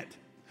planet.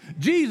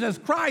 Jesus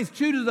Christ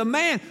chooses a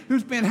man who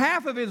spent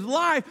half of his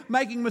life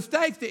making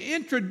mistakes to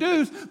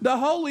introduce the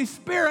Holy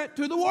Spirit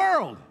to the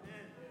world.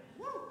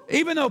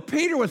 Even though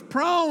Peter was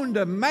prone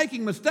to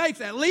making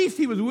mistakes, at least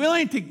he was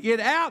willing to get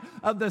out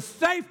of the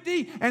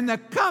safety and the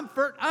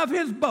comfort of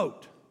his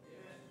boat.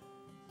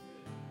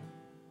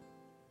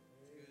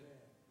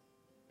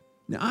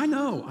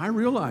 Now, I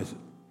realize it.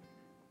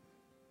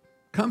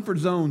 Comfort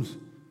zones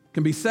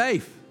can be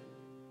safe.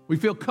 We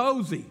feel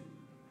cozy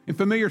in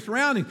familiar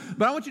surroundings.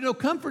 But I want you to know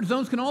comfort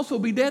zones can also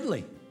be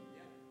deadly.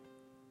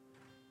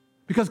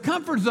 Because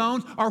comfort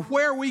zones are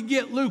where we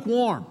get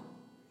lukewarm.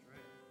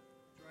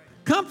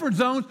 Comfort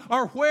zones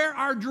are where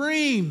our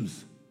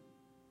dreams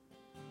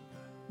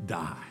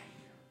die.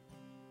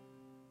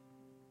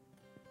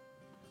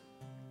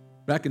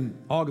 Back in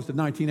August of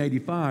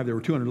 1985, there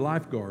were 200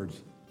 lifeguards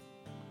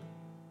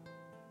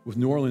with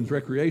New Orleans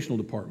Recreational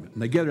Department.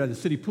 And they gathered at the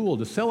city pool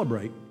to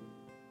celebrate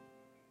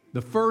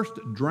the first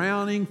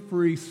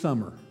drowning-free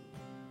summer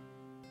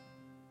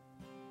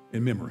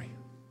in memory.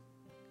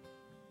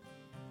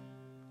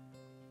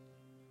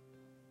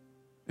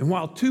 And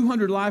while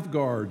 200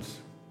 lifeguards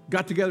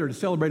got together to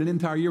celebrate an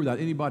entire year without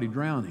anybody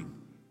drowning,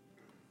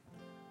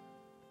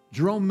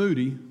 Jerome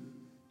Moody,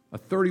 a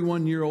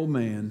 31-year-old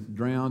man,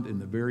 drowned in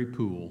the very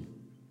pool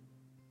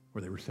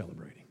where they were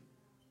celebrating.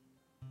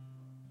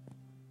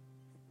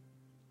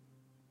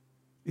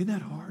 Isn't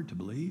that hard to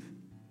believe?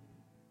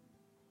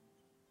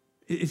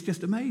 It's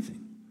just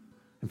amazing.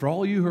 And for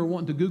all of you who are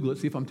wanting to Google it,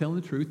 see if I'm telling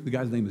the truth, the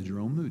guy's name is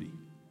Jerome Moody.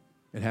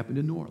 It happened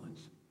in New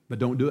Orleans. But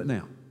don't do it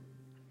now.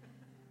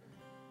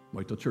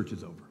 Wait till church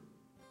is over.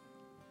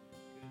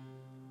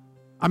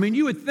 I mean,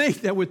 you would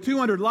think that with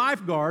 200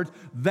 lifeguards,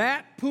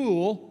 that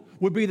pool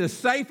would be the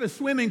safest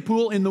swimming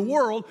pool in the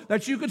world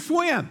that you could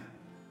swim.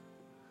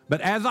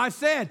 But as I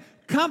said,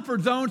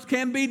 comfort zones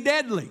can be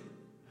deadly.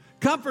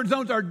 Comfort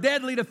zones are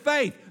deadly to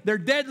faith. They're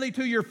deadly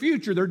to your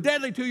future. They're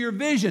deadly to your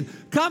vision.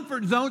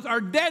 Comfort zones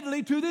are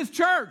deadly to this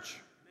church.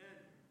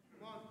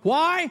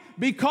 Why?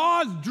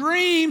 Because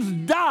dreams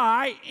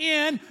die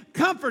in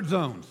comfort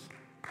zones.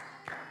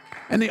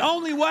 And the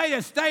only way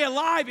to stay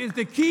alive is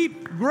to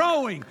keep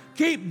growing,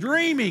 keep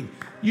dreaming.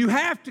 You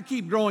have to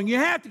keep growing. You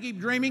have to keep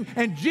dreaming.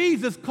 And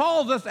Jesus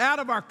calls us out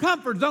of our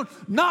comfort zone,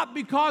 not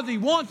because he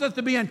wants us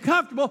to be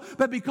uncomfortable,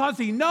 but because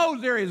he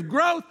knows there is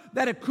growth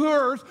that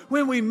occurs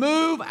when we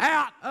move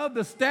out of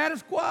the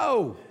status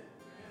quo.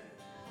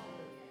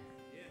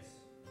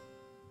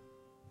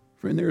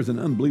 Friend, there is an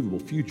unbelievable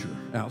future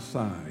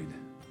outside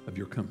of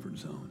your comfort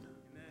zone.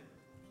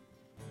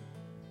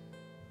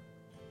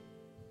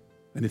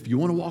 And if you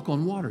want to walk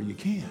on water, you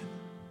can.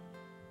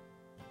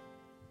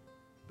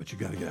 But you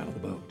got to get out of the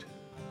boat.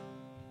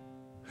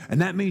 And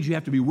that means you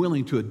have to be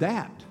willing to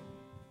adapt.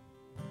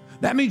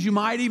 That means you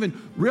might even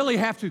really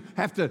have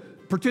to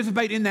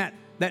participate in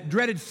that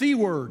dreaded C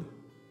word,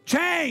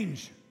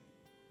 change.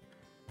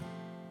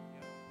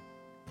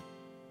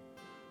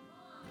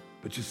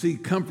 But you see,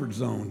 comfort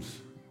zones,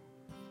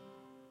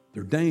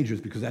 they're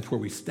dangerous because that's where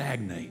we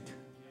stagnate.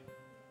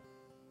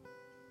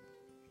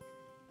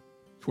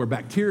 It's where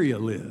bacteria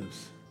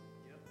lives.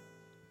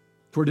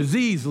 It's where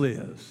disease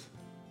lives.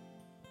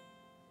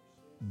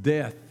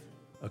 Death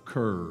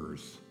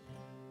occurs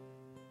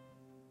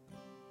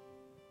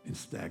in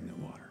stagnant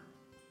water.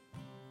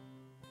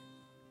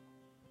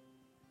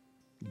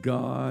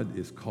 God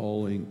is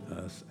calling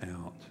us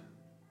out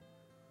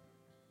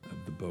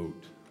of the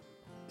boat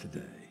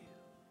today.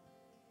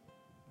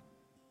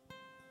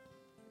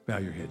 Bow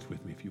your heads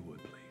with me if you would,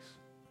 please.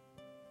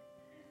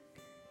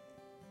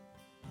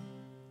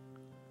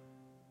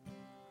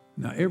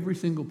 Now, every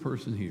single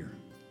person here,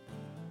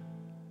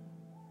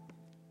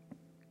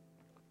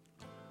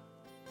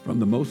 from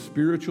the most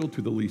spiritual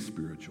to the least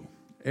spiritual,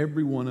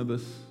 every one of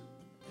us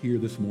here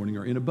this morning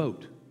are in a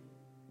boat.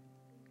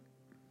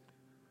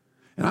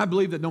 And I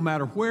believe that no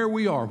matter where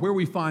we are, where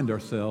we find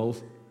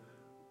ourselves,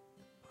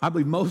 I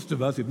believe most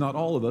of us, if not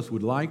all of us,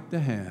 would like to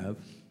have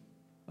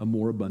a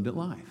more abundant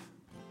life.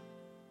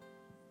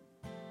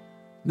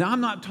 Now,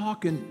 I'm not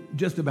talking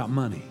just about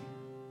money,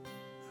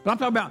 but I'm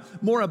talking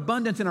about more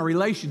abundance in our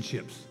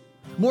relationships,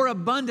 more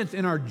abundance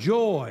in our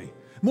joy,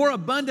 more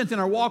abundance in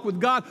our walk with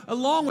God,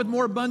 along with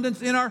more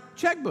abundance in our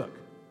checkbook.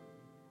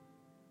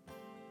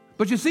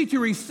 But you see, to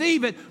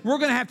receive it, we're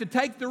going to have to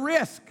take the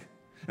risk.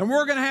 And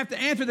we're going to have to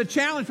answer the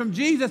challenge from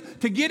Jesus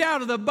to get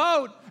out of the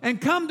boat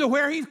and come to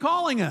where He's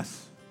calling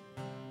us.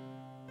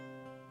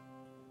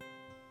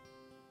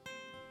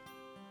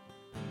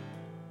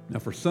 Now,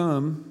 for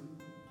some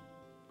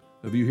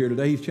of you here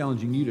today, He's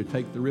challenging you to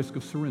take the risk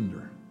of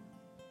surrender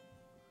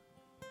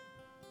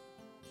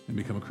and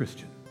become a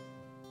Christian.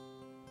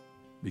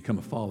 Become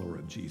a follower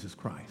of Jesus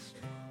Christ.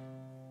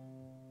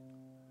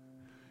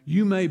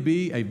 You may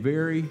be a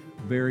very,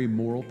 very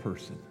moral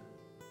person,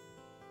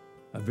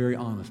 a very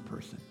honest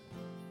person.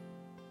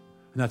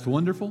 And that's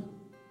wonderful,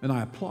 and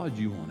I applaud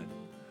you on it.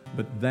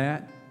 But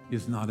that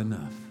is not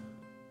enough.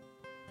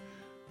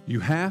 You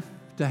have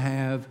to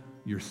have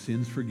your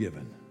sins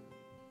forgiven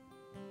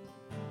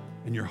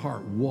and your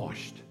heart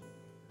washed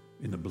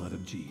in the blood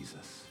of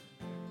Jesus.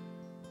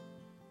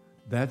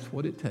 That's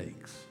what it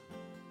takes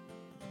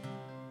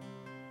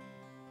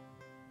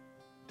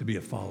to be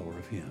a follower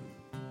of Him.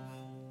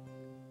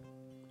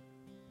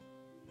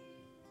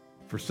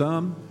 For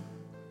some,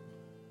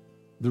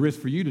 the risk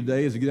for you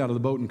today is to get out of the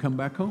boat and come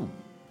back home.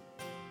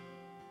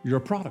 You're a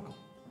prodigal.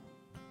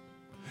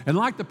 And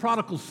like the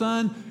prodigal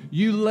son,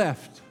 you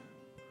left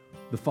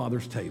the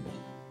Father's table.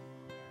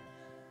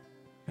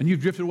 And you've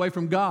drifted away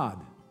from God.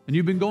 And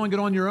you've been going it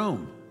on your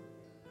own.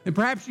 And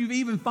perhaps you've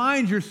even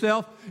find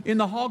yourself in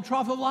the hog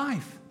trough of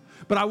life.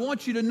 But I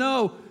want you to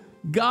know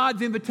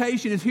God's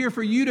invitation is here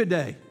for you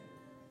today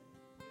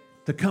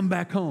to come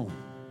back home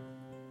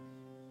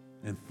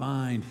and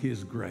find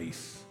His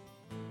grace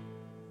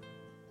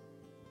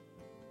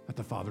at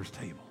the Father's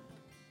table.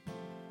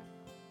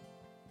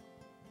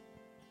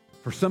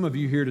 For some of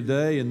you here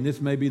today, and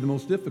this may be the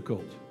most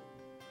difficult,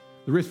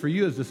 the risk for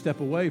you is to step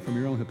away from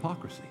your own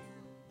hypocrisy.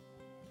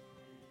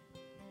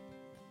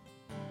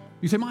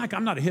 You say, Mike,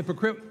 I'm not a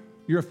hypocrite.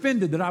 You're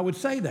offended that I would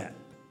say that.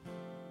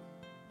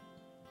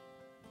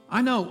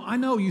 I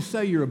know you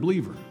say you're a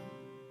believer,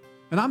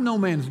 and I'm no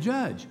man's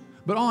judge.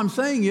 But all I'm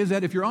saying is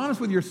that if you're honest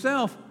with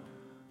yourself,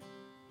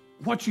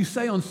 what you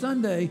say on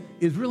Sunday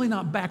is really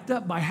not backed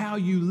up by how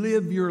you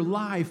live your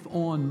life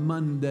on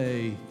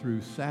Monday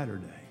through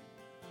Saturday.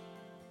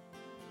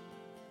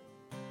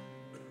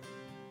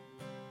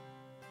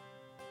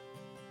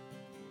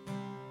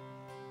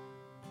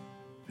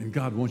 And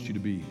God wants you to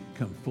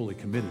become fully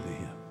committed to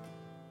Him,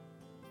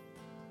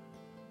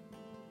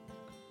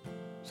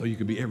 so you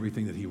can be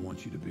everything that He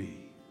wants you to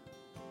be.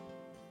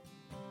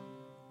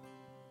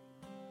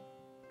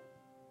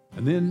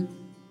 And then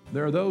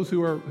there are those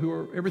who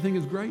are everything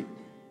is great.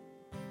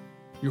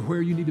 You're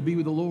where you need to be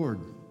with the Lord.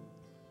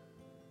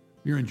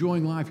 You're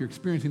enjoying life. You're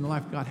experiencing the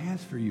life God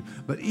has for you.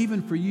 But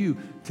even for you,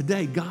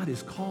 today, God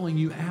is calling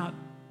you out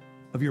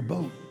of your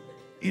boat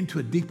into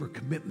a deeper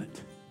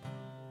commitment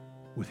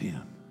with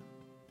Him.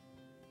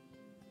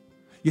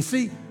 You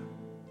see,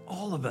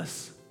 all of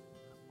us,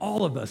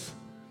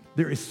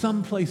 there is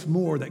some place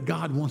more that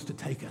God wants to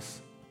take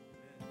us.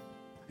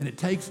 And it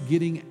takes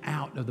getting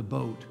out of the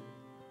boat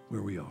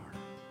where we are.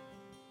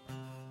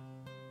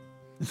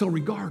 And so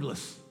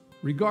regardless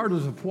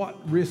of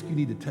what risk you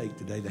need to take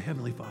today, the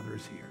Heavenly Father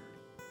is here.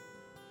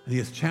 And He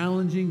is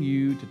challenging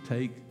you to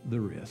take the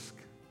risk,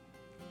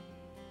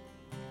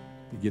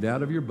 to get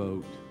out of your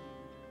boat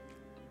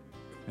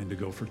and to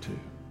go for two.